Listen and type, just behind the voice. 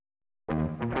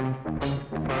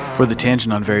For the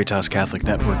Tangent on Veritas Catholic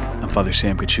Network, I'm Father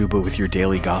Sam Kachuba with your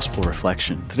daily gospel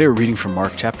reflection. Today we're reading from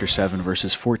Mark chapter 7,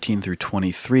 verses 14 through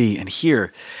 23, and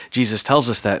here Jesus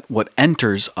tells us that what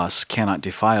enters us cannot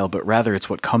defile, but rather it's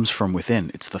what comes from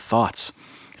within. It's the thoughts.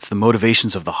 It's the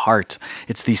motivations of the heart.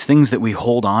 It's these things that we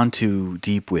hold on to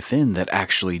deep within that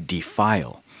actually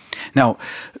defile. Now,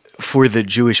 for the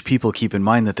Jewish people, keep in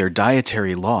mind that their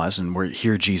dietary laws, and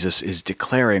here Jesus is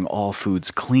declaring all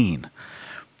foods clean.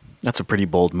 That's a pretty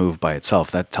bold move by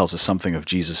itself. That tells us something of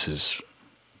Jesus'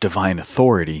 divine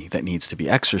authority that needs to be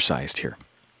exercised here.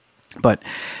 But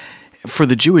for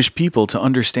the Jewish people to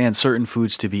understand certain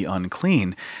foods to be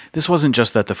unclean, this wasn't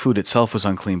just that the food itself was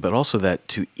unclean, but also that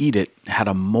to eat it had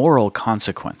a moral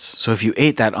consequence. So if you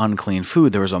ate that unclean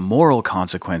food, there was a moral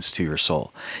consequence to your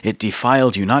soul. It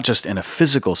defiled you, not just in a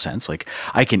physical sense, like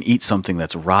I can eat something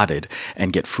that's rotted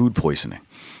and get food poisoning.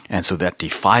 And so that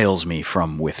defiles me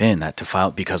from within. That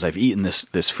defiled because I've eaten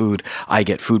this food, I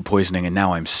get food poisoning and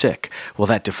now I'm sick. Well,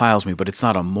 that defiles me, but it's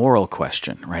not a moral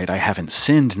question, right? I haven't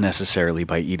sinned necessarily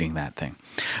by eating that thing.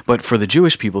 But for the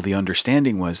Jewish people, the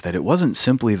understanding was that it wasn't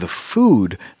simply the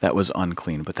food that was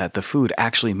unclean, but that the food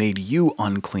actually made you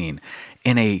unclean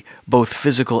in a both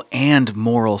physical and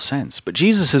moral sense. But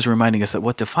Jesus is reminding us that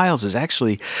what defiles is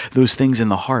actually those things in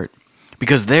the heart.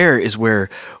 Because there is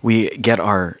where we get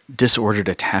our disordered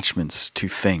attachments to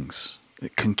things,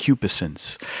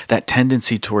 concupiscence, that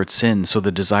tendency towards sin, so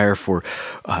the desire for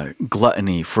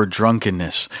gluttony, for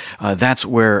drunkenness. That's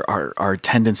where our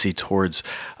tendency towards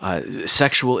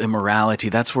sexual immorality,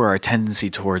 that's where our tendency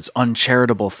towards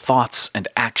uncharitable thoughts and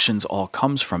actions all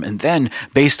comes from. And then,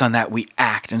 based on that, we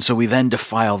act, and so we then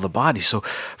defile the body. So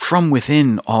from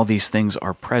within, all these things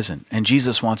are present. And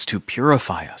Jesus wants to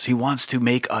purify us. He wants to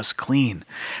make us clean.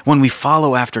 When we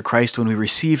follow after Christ, when we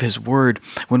receive His word,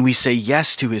 when we say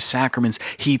yes to His sacraments,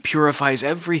 He purifies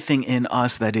everything in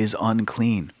us that is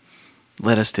unclean.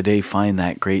 Let us today find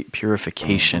that great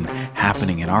purification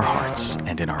happening in our hearts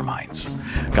and in our minds.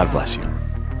 God bless you.